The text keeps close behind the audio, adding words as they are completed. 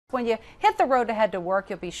When you hit the road to head to work,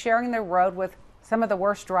 you'll be sharing the road with some of the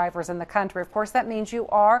worst drivers in the country. Of course, that means you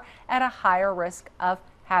are at a higher risk of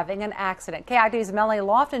having an accident. KITV's Melanie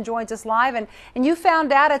Lofton joins us live, and you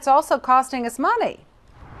found out it's also costing us money.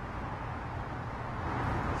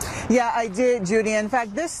 Yeah, I did, Judy. In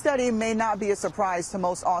fact, this study may not be a surprise to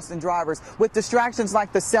most Austin drivers. With distractions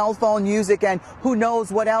like the cell phone, music, and who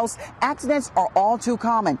knows what else, accidents are all too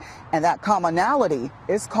common, and that commonality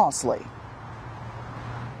is costly.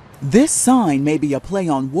 This sign may be a play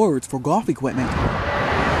on words for golf equipment,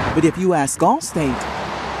 but if you ask Allstate,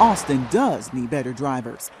 Austin does need better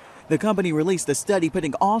drivers. The company released a study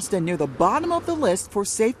putting Austin near the bottom of the list for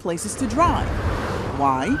safe places to drive.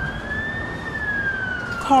 Why?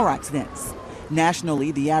 Car accidents.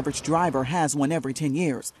 Nationally, the average driver has one every 10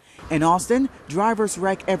 years. In Austin, drivers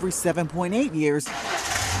wreck every 7.8 years.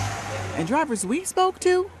 And drivers we spoke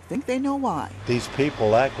to think they know why. These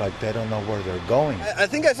people act like they don't know where they're going. I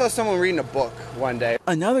think I saw someone reading a book one day.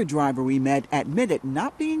 Another driver we met admitted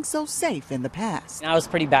not being so safe in the past. I was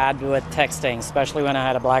pretty bad with texting, especially when I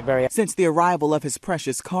had a BlackBerry. Since the arrival of his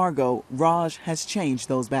precious cargo, Raj has changed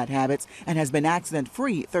those bad habits and has been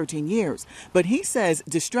accident-free 13 years. But he says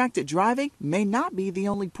distracted driving may not be the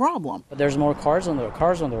only problem. But there's more cars on the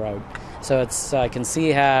road. So I can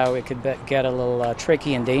see how it could get a little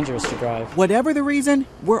tricky and dangerous to drive. Whatever the reason,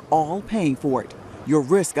 we're all paying for it. Your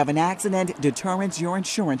risk of an accident determines your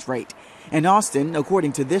insurance rate. In Austin,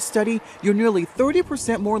 according to this study, you're nearly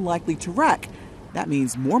 30% more likely to wreck. That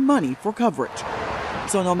means more money for coverage.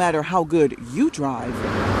 So no matter how good you drive,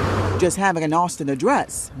 just having an Austin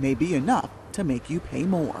address may be enough to make you pay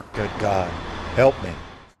more. Good God, help me.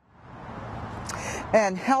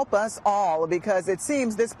 And help us all, because it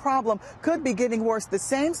seems this problem could be getting worse. The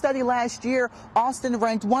same study last year, Austin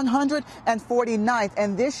ranked 149th,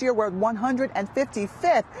 and this year we're at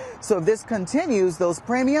 155th. So if this continues, those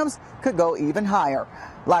premiums could go even higher.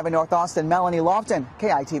 Live in North Austin, Melanie Lofton,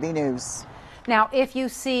 KITV News. Now, if you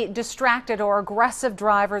see distracted or aggressive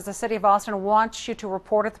drivers, the city of Austin wants you to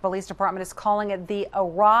report it. The police department is calling it the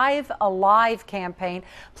Arrive Alive campaign.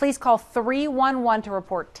 Please call 311 to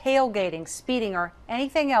report tailgating, speeding, or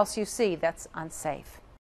anything else you see that's unsafe.